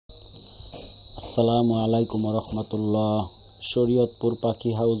আসসালামু আলাইকুম রহমতুল্লাহ। শরীয়তপুর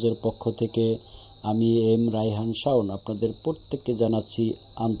পাখি হাউজের পক্ষ থেকে আমি এম রায়হান শাওন আপনাদের প্রত্যেককে জানাচ্ছি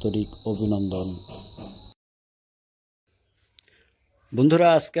আন্তরিক অভিনন্দন। বন্ধুরা,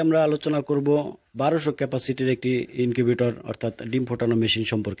 আজকে আমরা আলোচনা করব 1200 ক্যাপাসিটির একটি ইনকিউবেটর অর্থাৎ ডিম ফোটানো মেশিন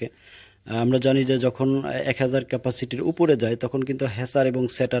সম্পর্কে। আমরা জানি যে যখন 1000 ক্যাপাসিটির উপরে যায় তখন কিন্তু হ্যাসার এবং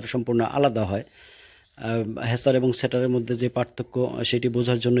সেটার সম্পূর্ণ আলাদা হয়। হ্যাসার এবং সেটারের মধ্যে যে পার্থক্য সেটি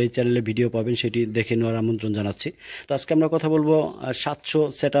বোঝার জন্য এই চ্যানেলে ভিডিও পাবেন, সেটি দেখে নেওয়ার আমন্ত্রণ জানাচ্ছি। তো আজকে আমরা কথা বলবো 700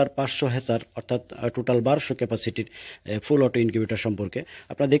 সেটার 500 হ্যাসার অর্থাৎ টোটাল 1200 ক্যাপাসিটির ফুল অটো ইনকিউবেটর সম্পর্কে।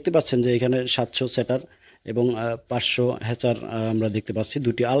 আপনারা দেখতে পাচ্ছেন যে এখানে 700 সেটার এবং 500 হ্যাচার আমরা দেখতে পাচ্ছি।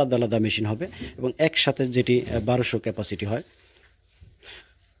 দুটি আলাদা আলাদা মেশিন হবে এবং একসাথে যেটি 1200 ক্যাপাসিটি হয়।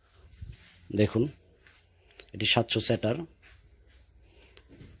 দেখুন, এটি 700 সেটার,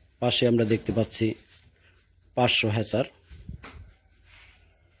 পাশে আমরা দেখতে পাচ্ছি 500 হ্যাচার।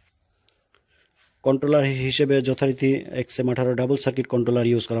 কন্ট্রোলার হিসেবে যথারীতি XM18 double circuit controller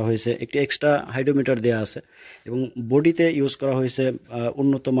use করা হয়েছে। একটি এক্সট্রা হাইড্রোমিটার দেওয়া আছে এবং বডিতে ইউজ করা হয়েছে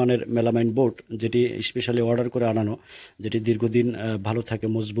উন্নত মানের মেলামাইন বোর্ড, যেটি স্পেশালি অর্ডার করে আনানো, যেটি দীর্ঘদিন ভালো থাকে,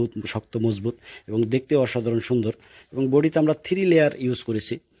 মজবুত, শক্ত মজবুত এবং দেখতে অসাধারণ সুন্দর। এবং বডিতে আমরা 3 লেয়ার ইউজ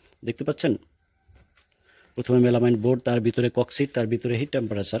করেছি, দেখতে পাচ্ছেন। প্রথমে মেলামাইন বোর্ড, তার ভিতরে ককসিট, তার ভিতরে হিট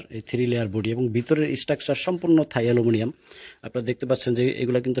টেম্পারেচার, এই 3 লেয়ার বডি এবং ভিতরের স্ট্রাকচার সম্পূর্ণ থাই অ্যালুমিনিয়াম। আপনারা দেখতে পাচ্ছেন যে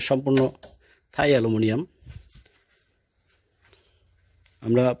এগুলো কিন্তু সম্পূর্ণ থাই অ্যালুমিনিয়াম।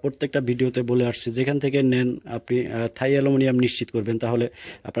 আমরা প্রত্যেকটা ভিডিওতে বলে আসছি, যেখান থেকে নেন আপনি থাই অ্যালুমিনিয়াম নিশ্চিত করবেন, তাহলে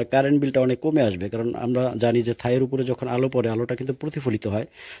আপনার কারেন্ট বিলটা অনেক কমে আসবে। কারণ আমরা জানি যে থাইয়ের উপরে যখন আলো পড়ে, আলোটা কিন্তু প্রতিফলিত হয়।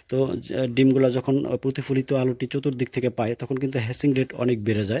 তো ডিমগুলো যখন প্রতিফলিত আলোটি চতুর্দিক থেকে পায় তখন কিন্তু হ্যাসিং রেট অনেক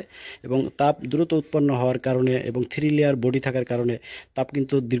বেড়ে যায় এবং তাপ দ্রুত উৎপন্ন হওয়ার কারণে এবং 3 লেয়ার বডি থাকার কারণে তাপ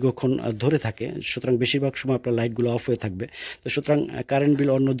কিন্তু দীর্ঘক্ষণ ধরে থাকে। সুতরাং বেশিরভাগ সময় আপনার লাইটগুলো অফ হয়ে থাকবে। তো সুতরাং কারেন্ট বিল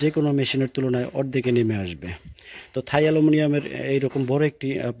অন্য যে কোনো মেশিনের তুলনায় অর্ধেকে নেমে আসবে। তো থাই অ্যালুমিনিয়ামের এইরকম বড় একটি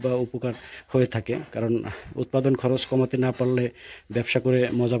উপকার হয়ে থাকে, কারণ উৎপাদন খরচ কমাতে না পারলে ব্যবসা করে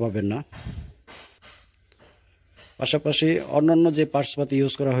মজা পাবেন না। পাশাপাশি অন্যান্য যে পার্টসপাতি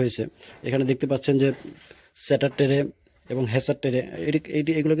ইউজ করা হয়েছে, এখানে দেখতে পাচ্ছেন যে সেটার টেরে এবং হ্যাসার টেরে,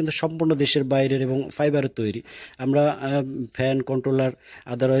 এগুলো কিন্তু সম্পূর্ণ দেশের বাইরের এবং ফাইবারের তৈরি। আমরা ফ্যান, কন্ট্রোলার,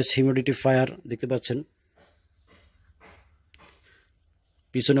 আদারওয়াইজ হিউমিডিফায়ার দেখতে পাচ্ছেন।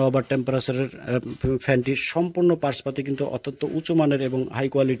 পিছনে ওভার টেম্পারেচারের ফ্যানটি সম্পূর্ণ পার্টসপাতি কিন্তু অত্যন্ত উঁচু মানের এবং হাই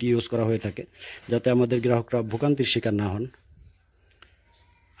কোয়ালিটি ইউজ করা হয়ে থাকে, যাতে আমাদের গ্রাহকরা ভোগান্তির শিকার না হন।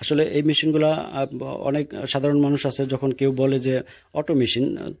 আসলে এই মেশিনগুলো অনেক সাধারণ মানুষ আছে, যখন কেউ বলে যে অটো মেশিন,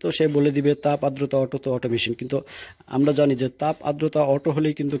 তো সে বলে দিবে তাপ আর্দ্রতা অটো, তো অটো মেশিন। কিন্তু আমরা জানি যে তাপ আর্দ্রতা অটো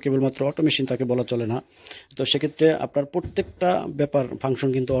হলেই কিন্তু কেবলমাত্র অটো মেশিন তাকে বলা চলে না। তো সেক্ষেত্রে আপনার প্রত্যেকটা ব্যাপার ফাংশন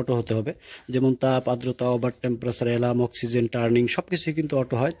কিন্তু অটো হতে হবে। যেমন তাপ আর্দ্রতা, over temperature, alarm, oxygen, turning সবকিছুই কিন্তু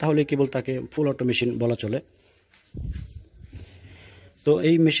অটো হয়, তাহলে কেবল তাকে ফুল অটো মেশিন বলা চলে। তো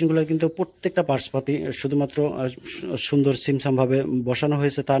এই মেশিনগুলোর কিন্তু প্রত্যেকটা পার্টসপাতি শুধুমাত্র সুন্দর সিমসামভাবে বসানো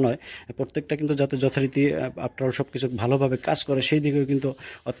হয়েছে তা নয়, প্রত্যেকটা কিন্তু যাতে যথারীতি আফটারঅল সব কিছু ভালোভাবে কাজ করে সেই দিকেও কিন্তু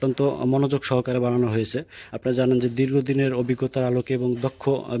অত্যন্ত মনোযোগ সহকারে বানানো হয়েছে। আপনারা জানেন যে দীর্ঘদিনের অভিজ্ঞতার আলোকে এবং দক্ষ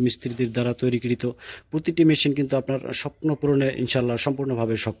মিস্ত্রিদের দ্বারা তৈরিকৃত প্রতিটি মেশিন কিন্তু আপনার স্বপ্ন পূরণে ইনশাল্লাহ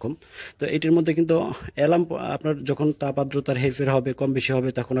সম্পূর্ণভাবে সক্ষম। তো এটির মধ্যে কিন্তু অ্যালার্ম, আপনার যখন তাপ আর্দ্রতার হেরফের হবে, কম বেশি হবে,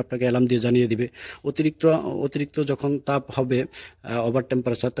 তখন আপনাকে অ্যালার্ম দিয়ে জানিয়ে দিবে। অতিরিক্ত যখন তাপ হবে, ওভার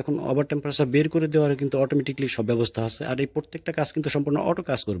টেম্পারেচার, তখন ওভার টেম্পারেচার বের করে দেওয়ার কিন্তু অটোমেটিকলি সব ব্যবস্থা আছে। আর এই প্রত্যেকটা কাজ কিন্তু সম্পূর্ণ অটো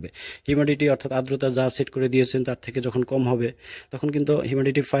কাজ করবে। হিউমিডিটি অর্থাৎ আর্দ্রতা যা সেট করে দিয়েছেন তার থেকে যখন কম হবে তখন কিন্তু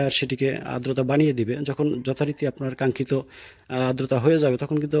হিউমিডিফায়ার সেটিকে আর্দ্রতা বানিয়ে দিবে। যখন যথারীতি আপনার কাঙ্ক্ষিত আর্দ্রতা হয়ে যাবে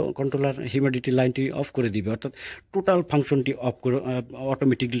তখন কিন্তু কন্ট্রোলার হিউমিডিটি লাইনটি অফ করে দিবে, অর্থাৎ টোটাল ফাংশনটি অফ করে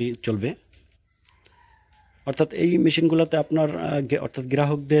অটোমেটিকলি চলবে। অর্থাৎ এই মেশিনগুলোতে আপনার অর্থাৎ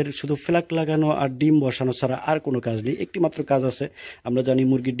গ্রাহকদের শুধু ফ্ল্যাগ লাগানো আর ডিম বসানো ছাড়া আর কোনো কাজ নেই। একটি মাত্র কাজ আছে। আমরা জানি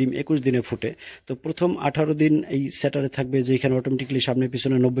মুরগির ডিম 21 দিনে ফুটে। তো প্রথম 18 দিন এই সেটারে থাকবে, যেখানে অটোমেটিকলি সামনে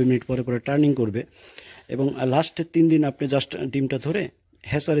পিছনে 90 মিনিট পরে পরে টার্নিং করবে এবং লাস্টের 3 দিন আপনি জাস্ট ডিমটা ধরে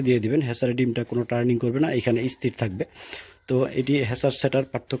হ্যাসারে দিয়ে দিবেন। হ্যাসারে ডিমটা কোনো টার্নিং করবে না, এখানে স্থির থাকবে। তো এটি হ্যাসার সেটার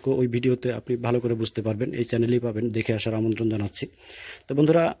পার্থক্য ওই ভিডিওতে আপনি ভালো করে বুঝতে পারবেন, এই চ্যানেলেই পাবেন, দেখে আসার আমন্ত্রণ জানাচ্ছি। তো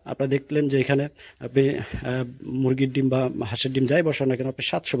বন্ধুরা, আপনারা দেখলেন যে এখানে আপনি মুরগির ডিম বা হাঁসের ডিম যাই বসান না কেন আপনি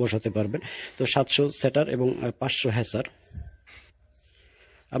 700 বসাতে পারবেন। তো 700 সেটার এবং 500 হ্যাসার।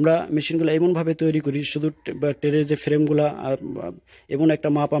 আমরা মেশিনগুলো এমনভাবে তৈরি করি, শুধু টেরের যে ফ্রেমগুলো এমন একটা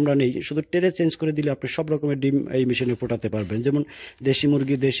মাপ আমরা নেই, শুধু টেরে চেঞ্জ করে দিলে আপনি সব রকমের ডিম এই মেশিনে ফোটাতে পারবেন। যেমন দেশি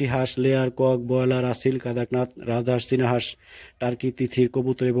মুরগি, দেশি হাঁস, লেয়ার, কক, ব্রয়লার, আসিল, কাদাকনাথ, রাজহাঁস, চীনা হাঁস, টার্কি, তিথির,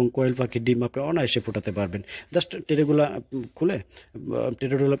 কবুতর এবং কোয়েল পাখির ডিম আপনি অনায়াসে ফোটাতে পারবেন। জাস্ট টেরেগুলা খুলে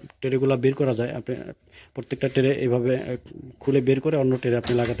টেরেগুলা বের করা যায়। আপনি প্রত্যেকটা টেরে এভাবে খুলে বের করে অন্য টেরে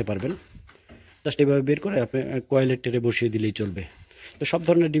আপনি লাগাতে পারবেন। জাস্ট এভাবে বের করে আপনি কয়েলের টেরে বসিয়ে দিলেই চলবে। তো সব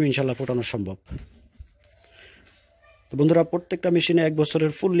ধরনের ডিম ইনশাল্লাহ ফোটানো সম্ভব। তো বন্ধুরা, প্রত্যেকটা মেশিনে 1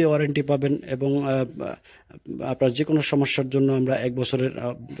 বছরের ফুললি ওয়ারেন্টি পাবেন, এবং আপনার যে কোনো সমস্যার জন্য আমরা 1 বছরের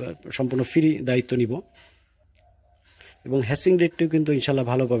সম্পূর্ণ ফ্রি দায়িত্ব নিব। এবং হ্যাচিং রেটটিও কিন্তু ইনশাল্লাহ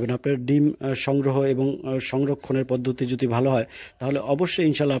ভালো পাবেন। আপনার ডিম সংগ্রহ এবং সংরক্ষণের পদ্ধতি যদি ভালো হয়, তাহলে অবশ্যই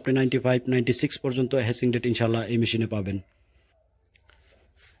ইনশাল্লাহ আপনি 95-96 পর্যন্ত হ্যাচিং রেট ইনশাল্লাহ এই মেশিনে পাবেন।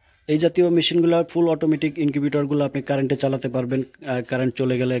 এই জাতীয় মেশিনগুলো ফুল অটোমেটিক ইনকিউবেটরগুলো আপনি কারেন্টে চালাতে পারবেন। কারেন্ট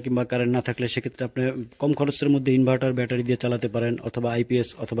চলে গেলে কিংবা কারেন্ট না থাকলে সেক্ষেত্রে আপনি কম খরচের মধ্যে ইনভার্টার ব্যাটারি দিয়ে চালাতে পারেন, অথবা আইপিএস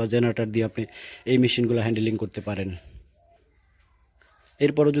অথবা জেনারেটর দিয়ে আপনি এই মেশিনগুলো হ্যান্ডেলিং করতে পারেন।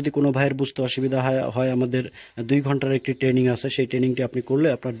 এরপরও যদি কোনো ভাইয়ের বুঝতে অসুবিধা হয়, আমাদের 2 ঘন্টার একটি ট্রেনিং আছে। সেই ট্রেনিংটি আপনি করলে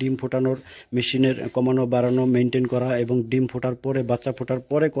আপনার ডিম ফোটানোর মেশিনের কমানো বাড়ানো মেনটেন করা, এবং ডিম ফোটার পরে বাচ্চা ফোটার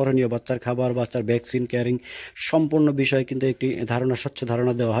পরে করণীয় বাচ্চার খাবার, বাচ্চার ভ্যাকসিন ক্যারিং সম্পূর্ণ বিষয়ে কিন্তু একটি স্বচ্ছ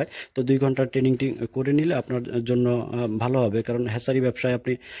ধারণা দেওয়া হয়। তো 2 ঘন্টার ট্রেনিংটি করে নিলে আপনার জন্য ভালো হবে, কারণ হ্যাচারি ব্যবসায়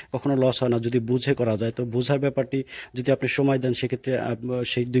আপনি কখনো লস হয় না যদি বুঝে করা যায়। তো বোঝার ব্যাপারটি যদি আপনি সময় দেন, সেক্ষেত্রে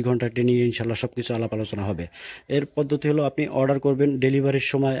সেই 2 ঘন্টার ট্রেনিং ইনশাল্লাহ সব কিছু আলাপ আলোচনা হবে। এর পদ্ধতি হলো, আপনি অর্ডার করবেন, ডেলিভারির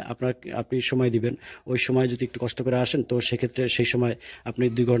সময় আপনি সময় দিবেন। ওই সময় যদি একটু কষ্ট করে আসেন, তো সেক্ষেত্রে সেই সময় আপনি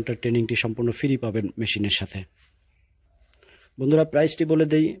 2 ঘন্টার ট্রেনিংটি সম্পূর্ণ ফ্রি পাবেন মেশিনের সাথে। বন্ধুরা, প্রাইসটি বলে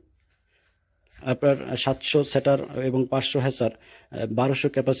দেই। আপনার 700 সেটার এবং 500 হ্যাচার, 1200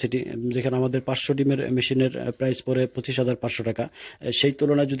 ক্যাপাসিটি, যেখানে আমাদের 500 ডিমের মেশিনের প্রাইস পড়ে 25,500 টাকা। সেই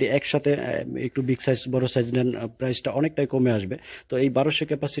তুলনায় যদি একসাথে একটু বিগ সাইজ বড় সাইজ নেন, প্রাইসটা অনেকটাই কমে আসবে। তো এই 1200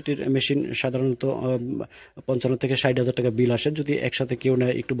 ক্যাপাসিটির মেশিন সাধারণত 55 থেকে 60,000 টাকা বিল আসে। যদি একসাথে কেউ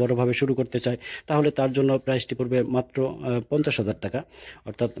নেয়, একটু বড়ভাবে শুরু করতে চায়, তাহলে তার জন্য প্রাইসটি পড়বে মাত্র 50,000 টাকা।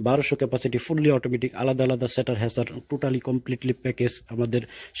 অর্থাৎ 1200 ক্যাপাসিটি ফুললি অটোমেটিক, আলাদা আলাদা সেটার হ্যাচার, টোটালি কমপ্লিটলি প্যাকেজ, আমাদের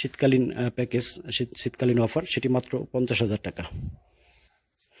শীতকালীন প্যাকেজ, শীতকালীন অফার, সেটি মাত্র 50,000 টাকা।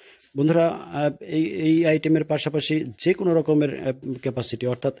 বন্ধুরা, এই আইটেমের পাশাপাশি যে কোনো রকমের ক্যাপাসিটি,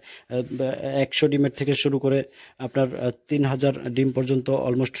 অর্থাৎ 100 ডিমের থেকে শুরু করে আপনার 3000 ডিম পর্যন্ত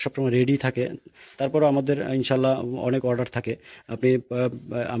অলমোস্ট সবসময় রেডি থাকে। তারপরও আমাদের ইনশাল্লাহ অনেক অর্ডার থাকে। আপনি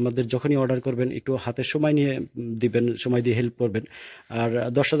আমাদের যখনই অর্ডার করবেন, একটু হাতে সময় নিয়ে দিবেন, সময় দিয়ে হেল্প করবেন। আর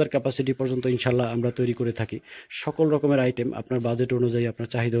 10,000 ক্যাপাসিটি পর্যন্ত ইনশাল্লাহ আমরা তৈরি করে থাকি। সকল রকমের আইটেম আপনার বাজেট অনুযায়ী, আপনার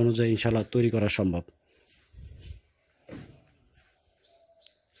চাহিদা অনুযায়ী ইনশাল্লাহ তৈরি করা সম্ভব।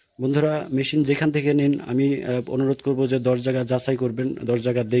 বন্ধুরা, মেশিন যেখান থেকে নিন, আমি অনুরোধ করব যে 10 জায়গা যাচাই করবেন, 10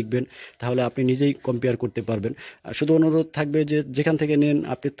 জায়গা দেখবেন, তাহলে আপনি নিজেই কম্পেয়ার করতে পারবেন। আর শুধু অনুরোধ থাকবে যে যেখান থেকে নেন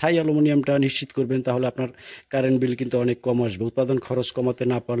আপনি থাই অ্যালুমিনিয়ামটা নিশ্চিত করবেন, তাহলে আপনার কারেন্ট বিল কিন্তু অনেক কম আসবে। উৎপাদন খরচ কমাতে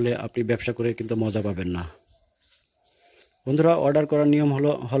না পারলে আপনি ব্যবসা করে কিন্তু মজা পাবেন না। বন্ধুরা, অর্ডার করার নিয়ম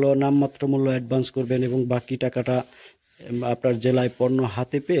হলো নামমাত্র মূল্য অ্যাডভান্স করবেন, এবং বাকি টাকাটা আপনার জেলায় পণ্য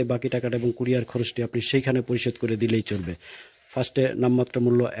হাতে পেয়ে বাকি টাকাটা এবং কুরিয়ার খরচটি আপনি সেইখানে পরিশোধ করে দিলেই চলবে। ফার্স্টে নামমাত্র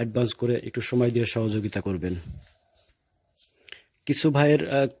মূল্য অ্যাডভান্স করে একটু সময় দিয়ে সহযোগিতা করবেন। কিছু ভাইয়ের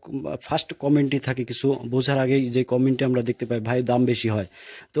ফার্স্ট কমেন্টই থাকে, কিছু বোঝার আগেই যে কমেন্টে আমরা দেখতে পাই, ভাই দাম বেশি হয়।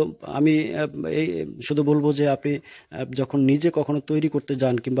 তো আমি এই শুধু বলবো যে আপনি যখন নিজে কখনো তৈরি করতে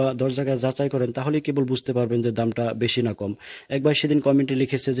যান কিংবা 10 জায়গায় যাচাই করেন, তাহলেই কেবল বুঝতে পারবেন যে দামটা বেশি না কম। এক ভাই সেদিন কমেন্টে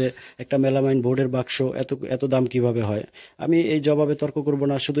লিখেছে যে একটা মেলামাইন বোর্ডের বাক্স এত দাম কিভাবে হয়। আমি এই জবাবে তর্ক করব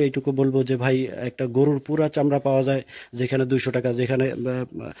না, শুধু এইটুকু বলবো যে ভাই, একটা গরুর পুরা চামড়া পাওয়া যায় যেখানে 200 টাকা, যেখানে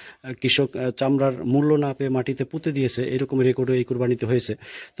কৃষক চামড়ার মূল্য না পেয়ে মাটিতে পুঁতে দিয়েছে, এরকম রেকর্ডও এই কুরবানিতে হয়েছে।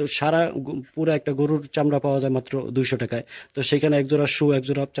 তো পুরো একটা গরুর চামড়া পাওয়া যায় মাত্র 200 টাকায়। তো সেখানে একজোড়া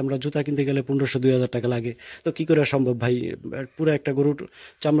একজোড়া চামড়া জুতা কিনতে গেলে 1500-2000 টাকা লাগে। তো কি করে সম্ভব ভাই, পুরো একটা গরুর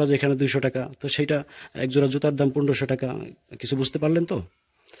চামড়া যেখানে 200 টাকা, তো সেইটা একজোড়া জুতার দাম 1500 টাকা। কিছু বুঝতে পারলেন তো?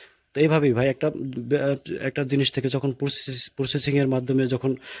 তো এইভাবেই ভাই, একটা জিনিস থেকে যখন প্রসেসিং এর মাধ্যমে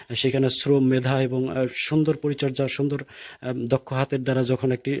যখন সেখানে শ্রম, মেধা এবং সুন্দর পরিচর্যা, সুন্দর দক্ষ হাতের দ্বারা যখন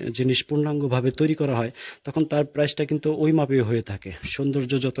একটি জিনিস পূর্ণাঙ্গভাবে তৈরি করা হয়, তখন তার প্রাইসটা কিন্তু ওই মাপে হয়ে থাকে।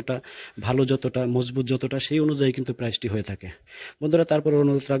 সৌন্দর্য যতটা ভালো, যতটা মজবুত, যতটা সেই অনুযায়ী কিন্তু প্রাইসটি হয়ে থাকে। বন্ধুরা, তারপরে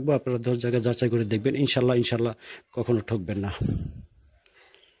অনুরোধ রাখবো, আপনারা 10 জায়গায় যাচাই করে দেখবেন, ইনশাল্লাহ কখনো ঠকবেন না।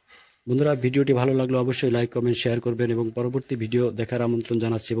 বন্ধুরা, ভিডিওটি ভালো লাগলে অবশ্যই লাইক, কমেন্ট, শেয়ার করবেন, এবং পরবর্তী ভিডিও দেখার আমন্ত্রণ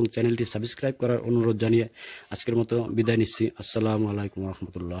জানাচ্ছি, এবং চ্যানেলটি সাবস্ক্রাইব করার অনুরোধ জানিয়ে আজকের মতো বিদায় নিচ্ছি। আসসালামু আলাইকুম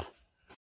রহমতুল্লাহ।